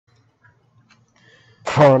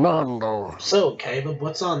Fernando. So, Caleb,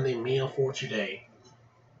 what's on the meal for today?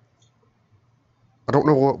 I don't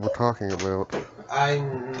know what we're talking about.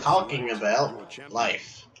 I'm talking about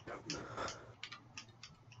life.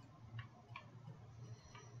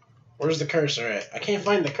 Where's the cursor at? I can't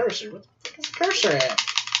find the cursor. Where's the cursor at?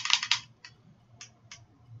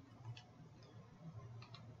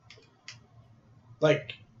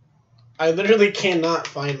 Like, I literally cannot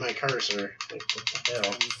find my cursor. Like, what the hell?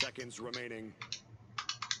 10 seconds remaining.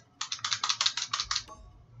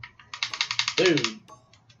 Dude.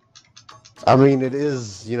 I mean, it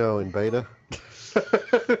is, in beta.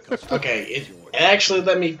 Okay, it actually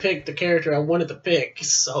let me pick the character I wanted to pick,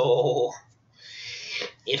 so...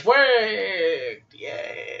 It worked!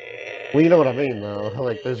 Yeah! Well, you know what I mean, though.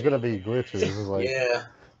 Like, there's gonna be glitches. Like, yeah.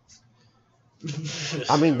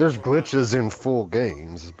 I mean, there's glitches in full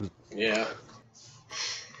games. But... Yeah.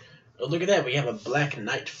 Oh, look at that. We have a Black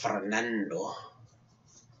Knight Fernando.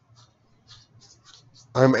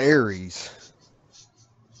 I'm Ares.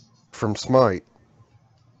 From Smite.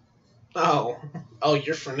 Oh. Oh,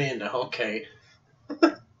 you're Fernando. Okay.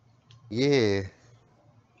 Yeah.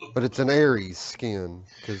 But it's an Ares skin,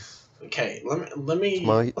 because... Okay, let me...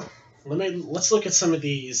 Smite. Let's look at some of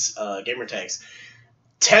these gamer tags.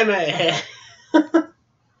 Teme!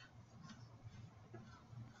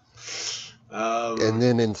 And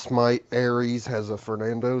then in Smite, Ares has a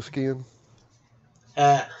Fernando skin.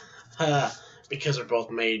 Because they're both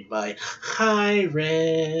made by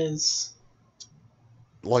Hi-Rez.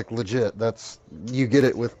 Like, legit, that's... You get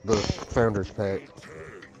it with the Founders Pack.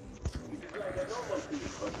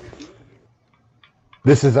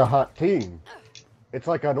 This is a hot team. It's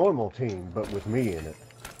like a normal team, but with me in it.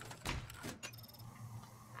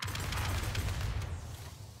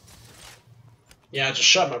 Yeah, just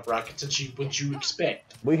shut up, Rocket. What'd you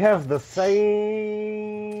expect? We have the same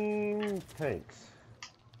tanks.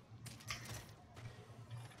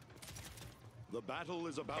 The battle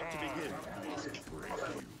is about to begin.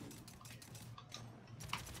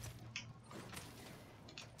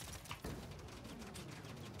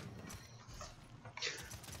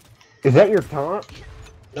 Is that your taunt?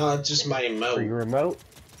 No, it's just my emote. Or your remote?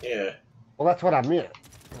 Yeah. Well, that's what I meant.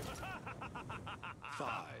 5,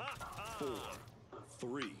 4,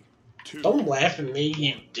 3, 2. Don't laugh at me,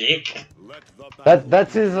 you dick. Let the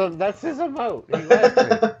That's his emote. He laughed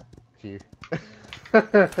at you.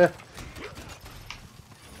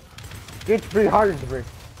 Get behind me.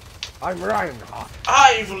 I'm Reinhardt.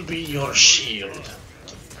 I will be your shield.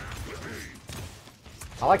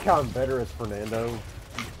 I like how I'm better as Fernando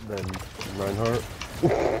than Reinhardt.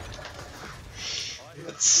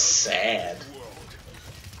 That's sad.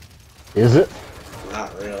 Is it?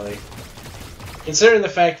 Not really. Considering the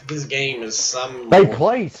fact that this game is some... They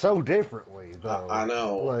play so differently, though. I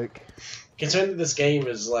know. Like, considering that this game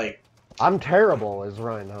is like... I'm terrible as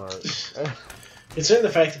Reinhardt. Considering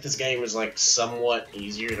the fact that this game is like somewhat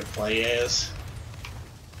easier to play as...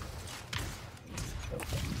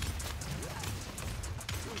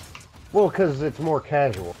 Well, because it's more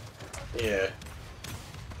casual. Yeah.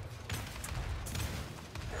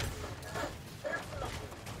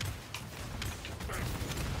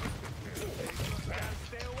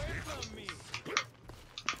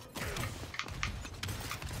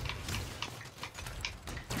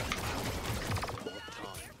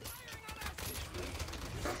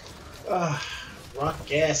 Rock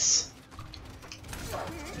gas.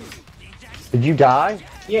 Did you die?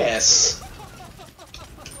 Yes.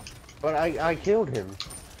 But I killed him.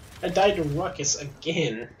 I died to Ruckus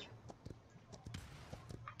again.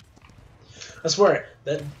 I swear,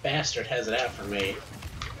 that bastard has it out for me.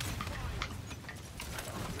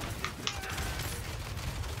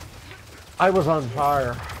 I was on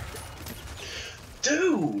fire.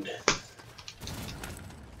 Dude!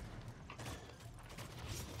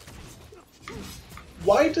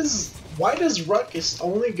 Why does Ruckus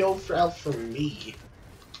only go out for me?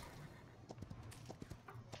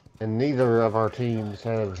 And neither of our teams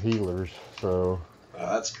have healers, so...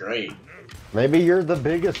 Oh, that's great. Maybe you're the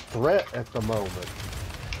biggest threat at the moment.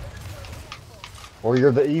 Or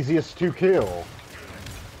you're the easiest to kill.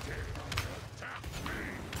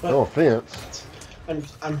 But No offense.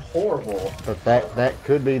 I'm horrible. But that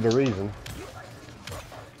could be the reason.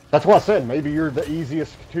 That's what I said, maybe you're the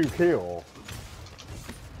easiest to kill.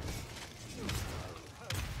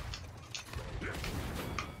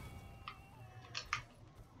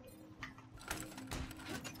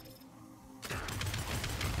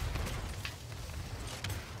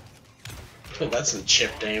 That's some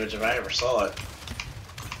chip damage if I ever saw it.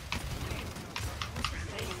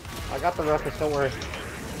 I got the ruckus, don't worry.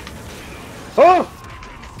 Oh!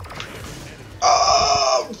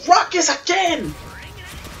 this again!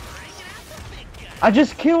 I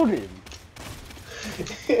just killed him.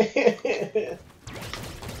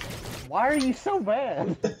 Why are you so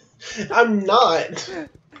bad? I'm not.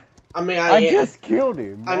 I mean, I just killed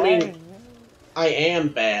him. I mean, I am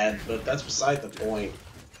bad, but that's beside the point.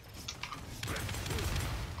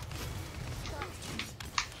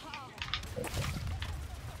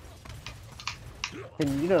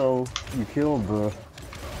 And you know, you killed the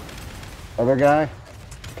other guy.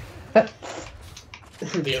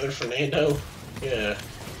 The other Fernando? Yeah.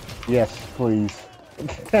 Yes, please.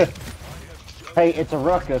 Hey, it's a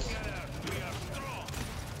ruckus.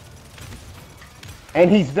 And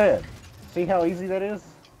he's dead. See how easy that is?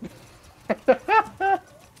 I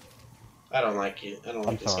don't like it. I don't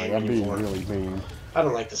like this game I'm being anymore. really mean. I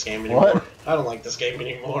don't like this game anymore. What? I don't like this game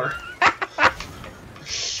anymore.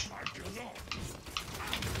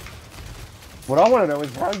 What I want to know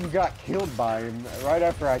is how you got killed by him right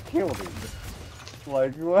after I killed him.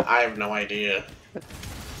 Like, what? I have no idea.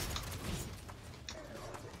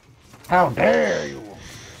 How dare you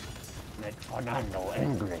make Fernando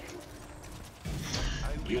angry?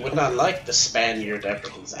 You would not like the Spaniard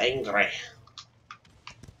after he's angry.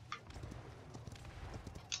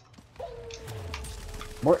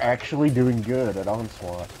 We're actually doing good at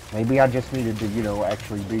Onslaught. Maybe I just needed to, you know,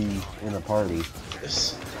 actually be in a party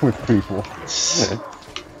This. with people.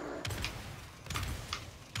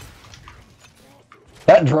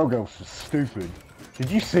 That Drogos is stupid. Did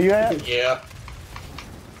you see that? Yeah.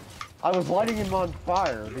 I was lighting him on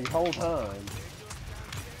fire the whole time.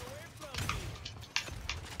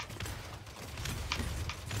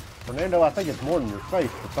 Fernando, I think it's more than your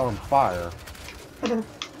face that's on fire.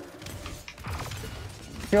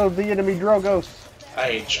 Killed the enemy Drogos.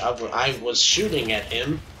 I was shooting at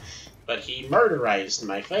him, but he murderized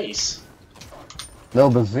my face. No,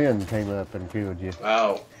 the Zen came up and killed you.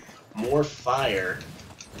 Oh, more fire.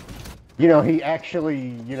 You know, he actually,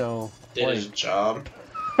 you know... Did his job.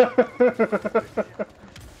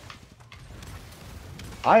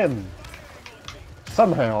 I am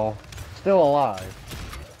somehow still alive.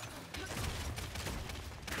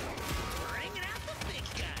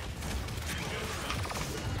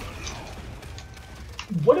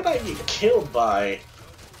 What did I get killed by?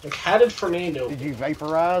 Like, how did Fernando... Did you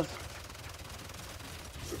vaporize?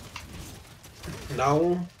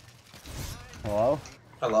 No. Hello?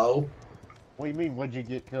 Hello? What do you mean, what'd you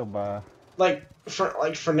get killed by? Like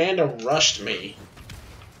Fernando rushed me.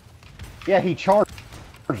 Yeah, he charges.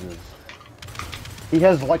 He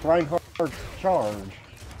has, like, Reinhardt's charge.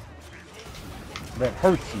 That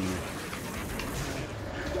hurts you.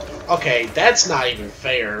 Okay, that's not even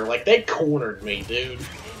fair. Like, they cornered me, dude.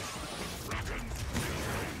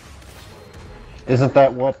 Isn't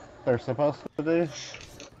that what they're supposed to do?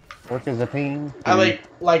 Work as a team? I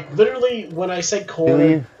like literally when I say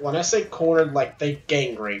cornered, like they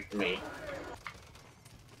gang raped me.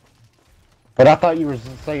 But I thought you were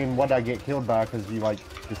saying what'd I get killed by because you, like,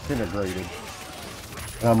 disintegrated.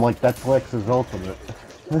 And I'm like, that's Lex's ultimate.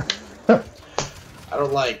 I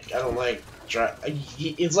don't like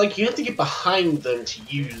it's like you have to get behind them to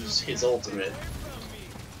use his ultimate.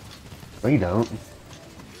 We don't.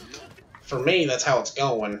 For me, that's how it's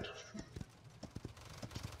going.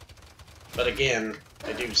 But again,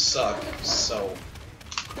 I do suck, so...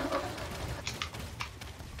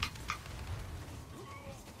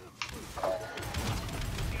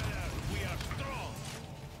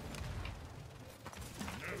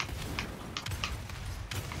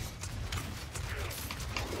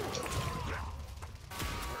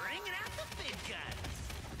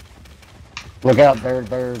 Look out, they're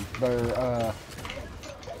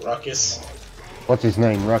Ruckus. what's his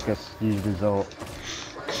name? Ruckus used his ult.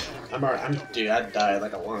 Dude, I died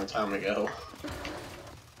like a long time ago.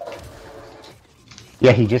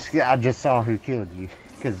 Yeah, I just saw who killed you,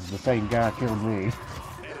 because the same guy killed me.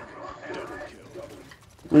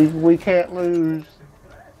 We can't lose.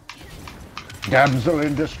 Damsel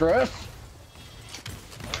in distress.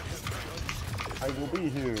 I will be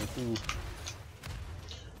here to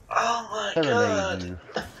Oh my serenade god.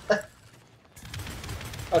 you.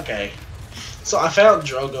 Okay. So I found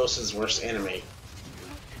Drogos' worst enemy.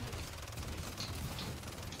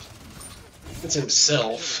 It's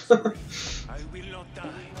himself.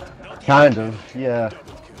 Kind of, yeah.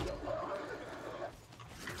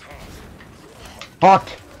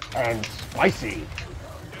 Hot and spicy.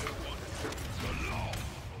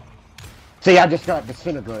 See, I just got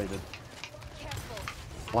disintegrated.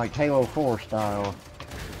 Like Halo 4 style.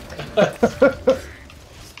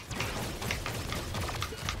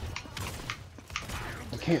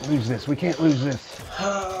 We can't lose this. We can't lose this.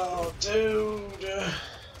 Oh, dude.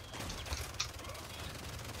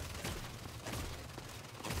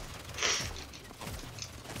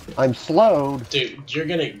 I'm slowed. Dude, you're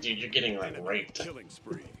getting like raped, Killing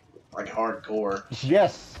spree. like hardcore.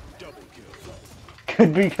 Yes. Double kill.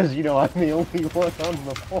 Could be because, you know, I'm the only one on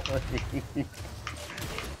the party.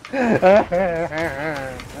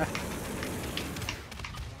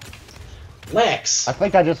 Lex, I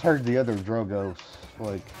think I just heard the other Drogos,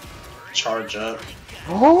 like... charge up.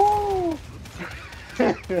 Oh!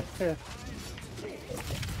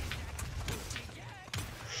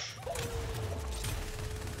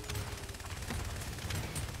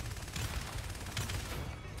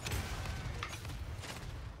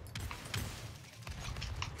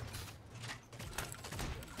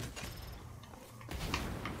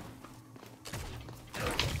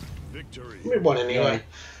 Victory. We won anyway.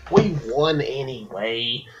 We won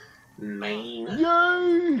anyway. Man.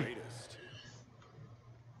 Yay! Greatest.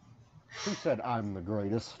 Who said I'm the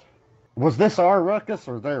greatest? Was this our ruckus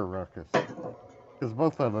or their ruckus? Because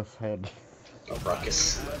both of us had A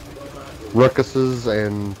ruckus. ruckuses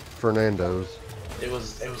and Fernandos. It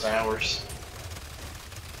was ours.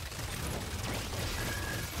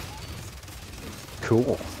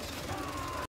 Cool.